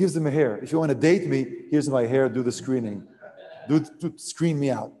 She gives him a hair. If you want to date me, here's my hair, do the screening. Screen me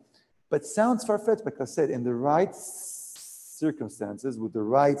out. But sounds far-fetched, like I said, in the right circumstances, with the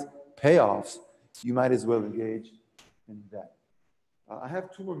right payoffs, you might as well engage in that. I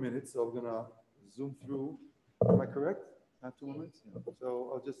have 2 more minutes, so I'm gonna zoom through. Am I correct? I have 2 more minutes? Yeah.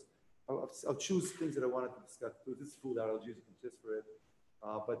 So I'll choose things that I wanted to discuss. So this is food allergies, you can test for it.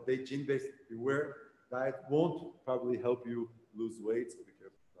 But gene-based, beware, diet won't probably help you lose weight, so be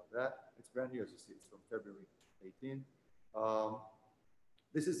careful about that. It's brand new, as you see, it's from February 18.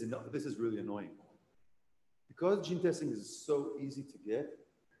 This is really annoying. Because gene testing is so easy to get,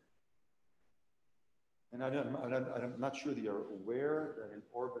 and I'm not sure that you're aware that in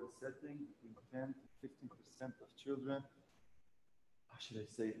urban settings, between 10 to 15% of children, how should I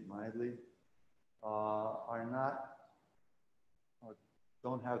say it mildly, are not, or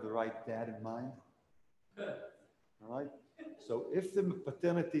don't have the right dad in mind. All right? So if the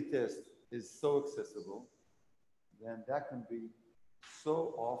paternity test is so accessible, then that can be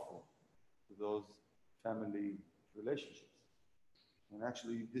so awful to those family relationships. And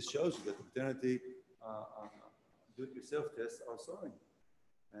actually, this shows you that the paternity do-it-yourself tests are soaring.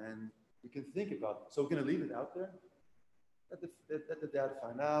 And we can think about, so we're going to leave it out there, let the dad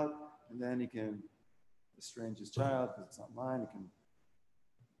find out, and then he can estrange his child because it's not mine, he can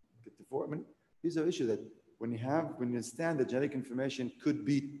get divorced. I mean, these are issues that when you understand that genetic information could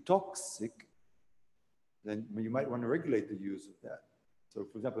be toxic, then you might want to regulate the use of that. So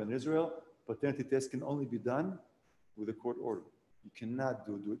for example, in Israel, paternity tests can only be done with a court order. You cannot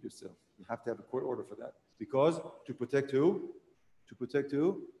do it yourself. You have to have a court order for that. Because to protect who? To protect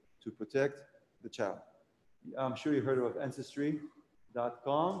who? To protect the child. I'm sure you heard of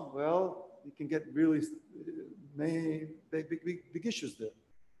Ancestry.com. Well, you can get really big issues there.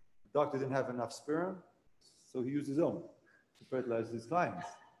 The doctor didn't have enough sperm, so he used his own to fertilize his clients.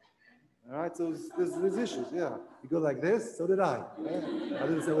 All right, so there's issues, yeah. You go like this, so did I. Right? I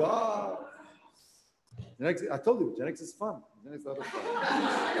didn't say, well, genetics, I told you, genetics is fun. Genetics is a lot of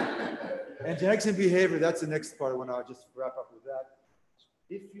fun. And genetics and behavior, that's the next part when I'll just wrap up with that.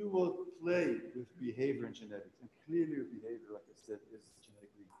 If you will play with behavior and genetics, and clearly your behavior, like I said, is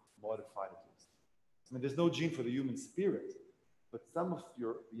genetically modified at least. I mean, there's no gene for the human spirit, but some of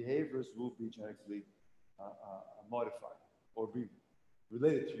your behaviors will be genetically modified or be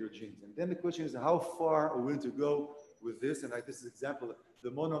related to your genes. And then the question is, how far are we willing to go with this? And like this is an example, the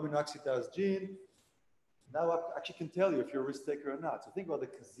monoamino oxidase gene, now I actually can tell you if you're a risk taker or not. So think about the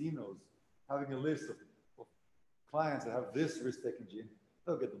casinos having a list of clients that have this risk-taking gene.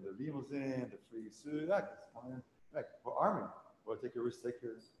 They'll get them the limousine, the free suit, right? For army, or take a risk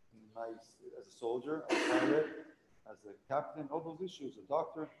taker nice as a soldier, a pilot, as a captain, all those issues, a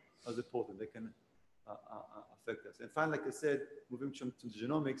doctor, as a pilot, they can affect us. And finally, like I said, moving to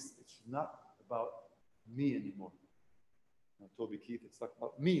genomics, it's not about me anymore. Toby Keith, let's talk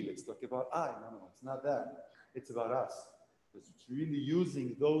about me, let's talk about I. No, it's not that. It's about us. It's really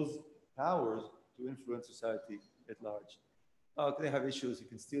using those powers to influence society at large. They have issues, you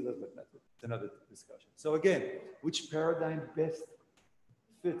can steal them, but that's another discussion. So again, which paradigm best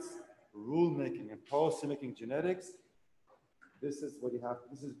fits rule-making and policy-making genetics? This is what you have,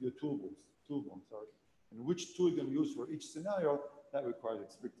 this is your toolbox, And which tool you're going to use for each scenario, that requires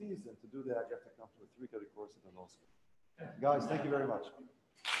expertise. And to do that, you have to come to a 3-credit course at the law school. Guys, thank you very much.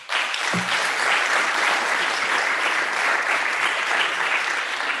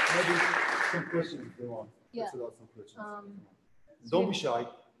 Maybe some questions, go on. Yeah. Some questions. Don't be shy.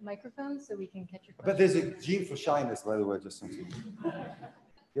 Microphone so we can catch your question. But there's a gene for shyness, by the way, just so you know.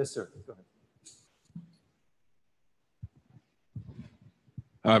 Yes, sir. Go ahead.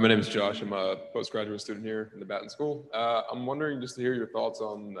 Hi, my name is Josh. I'm a postgraduate student here in the Batten School. I'm wondering just to hear your thoughts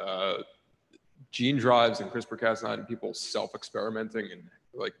on gene drives and CRISPR-Cas9 and people self-experimenting and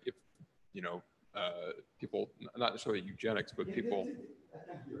like if, you know, people, not necessarily eugenics, but people.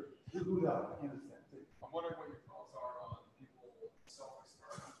 I'm wondering what your thoughts are on people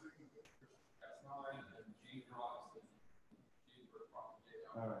self-experimenting with CRISPR-Cas9 and gene drives and gene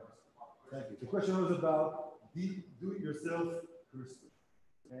propagation. All right. Thank you. The question was about do-it-yourself CRISPR.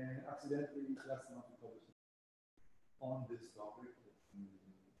 And accidentally, last month we published on this topic in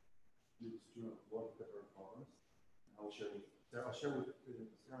the Journal of Blood Pepper Problems. I'll share with Sarah. I'll share with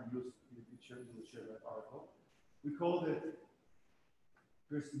Sarah and you will share that article. We called it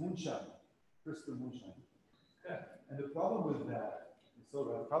CRISPR moonshine. And the problem with that,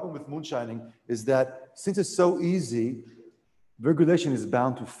 the problem with moonshining is that since it's so easy, regulation is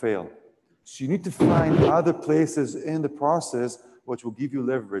bound to fail. So you need to find other places in the process which will give you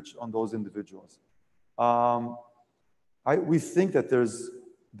leverage on those individuals. We think that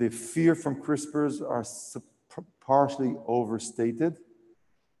the fear from CRISPRs are partially overstated,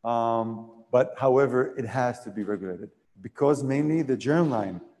 but however, it has to be regulated because mainly the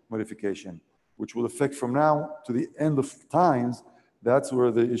germline modification, which will affect from now to the end of times, that's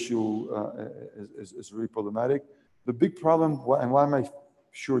where the issue is really problematic. The big problem, and why am I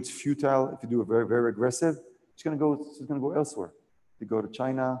sure it's futile if you do a very, very aggressive, it's going to go elsewhere. They go to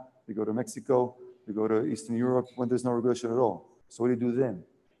China, they go to Mexico, they go to Eastern Europe when there's no regulation at all. So what do you do then?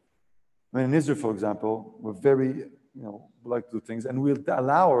 I mean, in Israel, for example, we're very, we like to do things, and we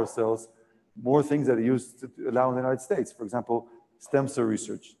allow ourselves more things that are used to allow in the United States. For example, stem cell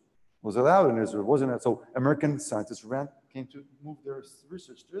research was allowed in Israel, wasn't it? So American scientists came to move their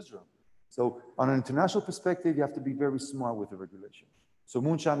research to Israel. So on an international perspective, you have to be very smart with the regulation. So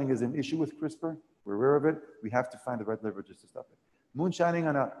moonshining is an issue with CRISPR. We're aware of it. We have to find the right leverages to stop it. Moonshining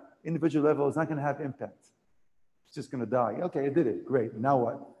on a individual level, it's not going to have impact. It's just going to die. Okay, I did it. Great. Now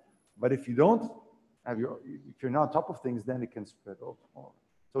what? But if you don't have if you're not on top of things, then it can spread.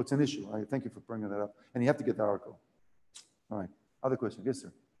 So it's an issue. Right? Thank you for bringing that up. And you have to get the article. All right. Other question? Yes,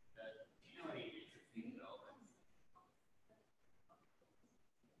 sir.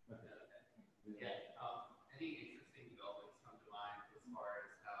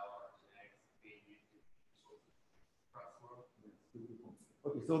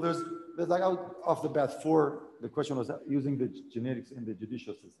 Okay, so there's like out off the bat the question was using the genetics in the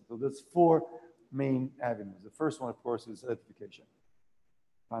judicial system. So there's 4 main avenues. The first one, of course, is identification.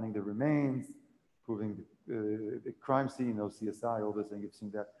 Finding the remains, proving the crime scene, CSI, all those things, you've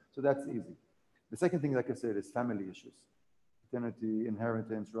seen that. So that's easy. The second thing, like I said, is family issues. Identity,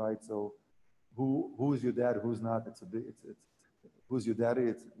 inheritance, right? So who's your dad, who's not? It's who's your daddy?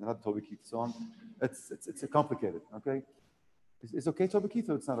 It's not Toby Keith's song. It's complicated, okay? Is okay, Toby Keith,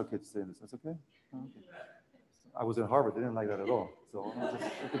 or it's not okay to say this? That's okay? Oh, okay. I was in Harvard. They didn't like that at all. So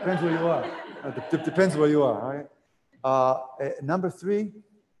it depends where you are. It depends where you are, all right? Number 3,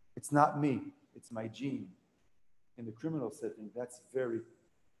 it's not me. It's my gene. In the criminal setting, that's very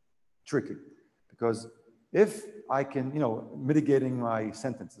tricky. Because if I can, mitigating my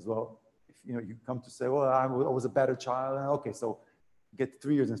sentence as well, if you come to say, well, I was a better child, okay, so get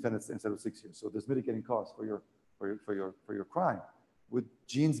 3 years instead of 6 years. So there's mitigating costs for your crime. Would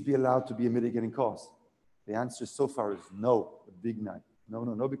genes be allowed to be a mitigating cause? The answer so far is no, a big no.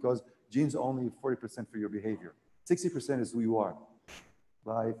 No, because genes are only 40% for your behavior. 60% is who you are.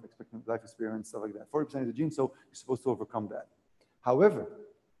 Life experience, stuff like that. 40% is the gene, so you're supposed to overcome that. However,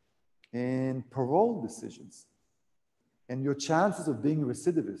 in parole decisions, and your chances of being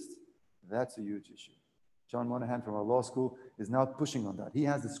recidivist, that's a huge issue. John Monahan from our law school is now pushing on that. He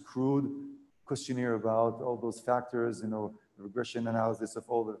has this crude questionnaire about all those factors, regression analysis of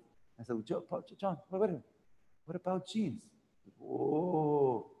all the. I said, well, John, wait a minute. What about genes?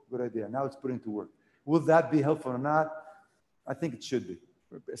 Oh, good idea. Now it's put into work. Will that be helpful or not? I think it should be,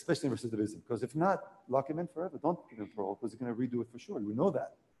 especially in recidivism. Because if not, lock him in forever. Don't give him parole because he's going to redo it for sure. We know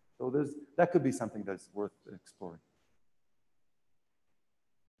that. So that could be something that's worth exploring.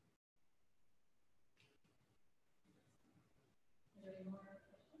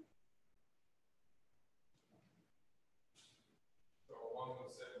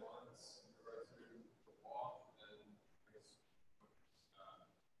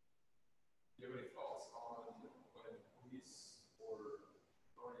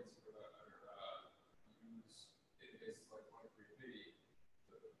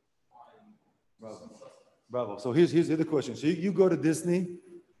 Bravo. So here's the question. So you go to Disney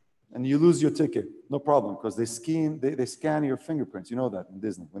and you lose your ticket. No problem, because they scan your fingerprints. You know that in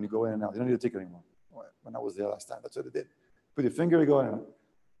Disney, when you go in and out. You don't need a ticket anymore. When I was there last time, that's what they did. Put your finger, you go in and out.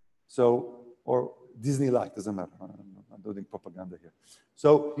 So, or Disney Light, doesn't matter. I'm doing propaganda here.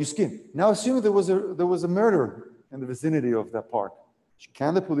 So you scan. Now assuming there was a murder in the vicinity of that park.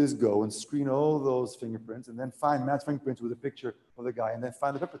 Can the police go and screen all those fingerprints and then match fingerprints with a picture of the guy and then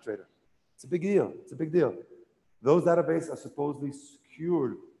find the perpetrator? It's a big deal. It's a big deal. Those databases are supposedly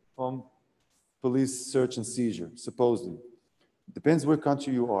secured from police search and seizure, supposedly. Depends where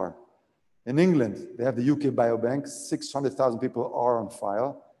country you are. In England, they have the UK Biobank. 600,000 people are on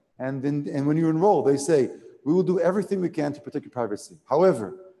file. And when you enroll, they say, we will do everything we can to protect your privacy.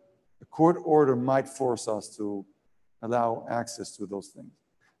 However, a court order might force us to allow access to those things.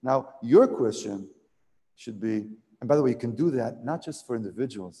 Now, your question should be, and by the way, you can do that not just for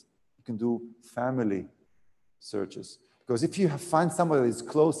individuals. You can do family searches. Because if you find somebody that is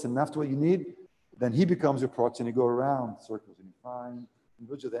close enough to what you need, then he becomes your proxy and you go around circles and you find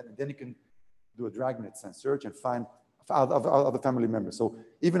individual that, and then you can do a dragnet sense search and find other family members. So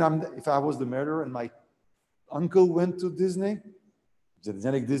even if I was the murderer and my uncle went to Disney, the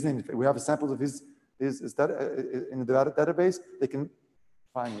genetic Disney, we have samples of his in the database, they can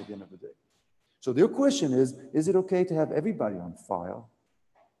find me at the end of the day. So their question is it okay to have everybody on file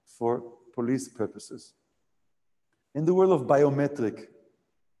for police purposes? In the world of biometric,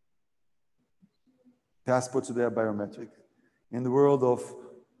 passports today are biometric. In the world of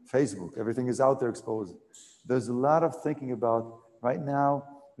Facebook, everything is out there exposed. There's a lot of thinking about, right now,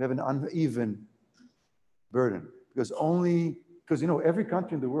 we have an uneven burden. Because every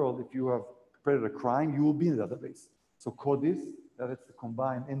country in the world, if you have perpetrated a crime, you will be in the database. So CODIS, that's the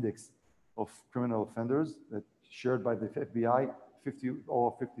combined index of criminal offenders that's shared by the FBI,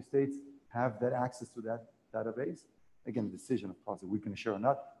 all 50 states have that access to that database. Again, the decision of course, we can share or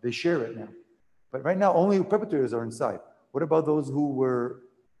not. They share it now. But right now, only perpetrators are inside. What about those who were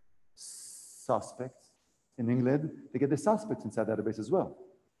suspects in England? They get the suspects inside the database as well.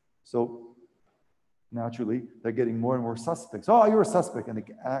 So naturally, they're getting more and more suspects. Oh, you're a suspect,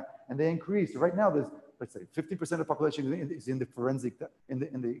 and they increase. Right now, there's, let's say, 50% of the population is in the forensic, in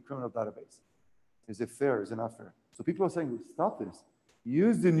the criminal database. Is it fair? Is it not fair? So people are saying, stop this.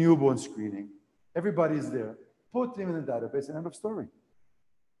 Use the newborn screening. Everybody's there. Put them in the database and end of story.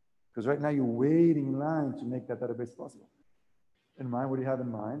 Because right now you're waiting in line to make that database possible. In mind, what do you have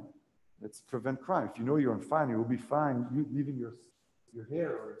in mind? Let's prevent crime. If you know you're on fire, you will be fine. You leaving your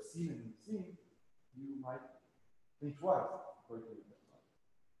hair or semen in the scene, you might think twice.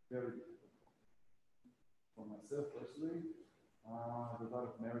 Very difficult. For myself personally, there's a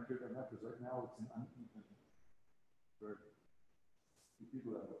lot of merit to that because right now it's an uneven burden. The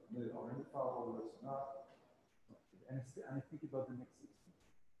people that are in the file, all the rest are not. And I think about the next 6 months.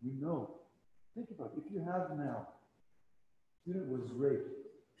 We know. Think about it. If you have now, student was raped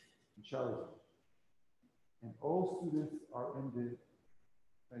in Charlottesville, and all students are in the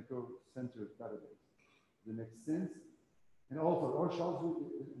medical center database. Does it make sense? And also, all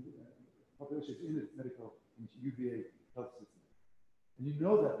Charlottesville population is in the medical UVA health system. And you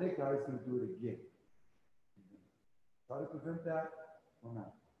know that guy is going to do it again. Try to prevent that or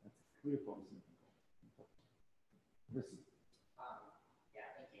not. That's a clear policy. Listen. Yeah,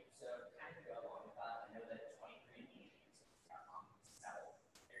 thank you. So kind of go along with that, I know that 23andMe sell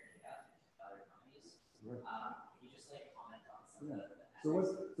their data to other companies. Right. Can you just like comment on some of the So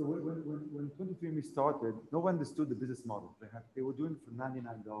when 23andMe started, no one understood the business model. They were doing it for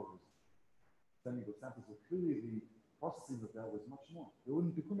 $99. Sending those samples. So clearly the processing of that was much more.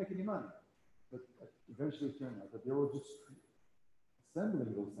 They couldn't make any money. But eventually it turned out that they were just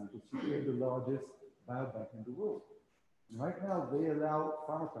assembling those samples to create the largest biobank in the world. And right now, they allow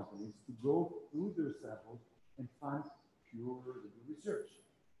pharma companies to go through their samples and find pure research.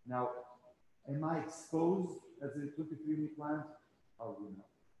 Now, am I exposed as a 23andMe client? Probably not.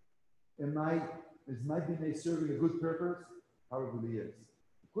 Is my DNA serving a good purpose? Probably is.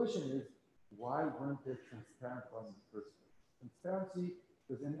 The question is, why weren't they transparent from the first place? Transparency,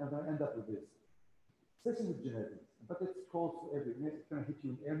 because I'm going to end up with this. Especially with genetics, but it's called for everything. It's going to hit you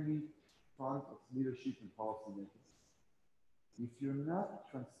in every front of leadership and policy making. If you're not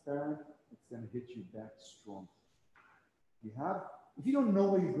transparent, it's going to hit you back strong. If you don't know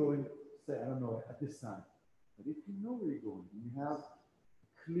where you're going, say, I don't know at this time. But if you know where you're going, and you have a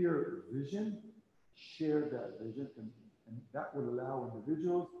clear vision, share that vision, and that will allow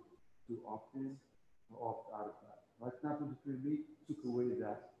individuals to opt in or opt out of that. Right now, 23andMe took away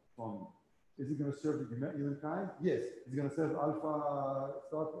that from you. Is it going to serve humankind? Yes. Is it going to serve alpha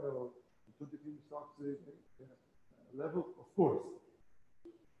stock or 23andMe stocks level? Of course.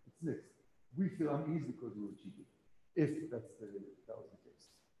 It's mixed. We feel uneasy because we were cheated. If that was the case.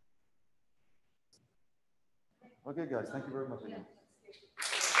 Okay, guys. Thank you very much again.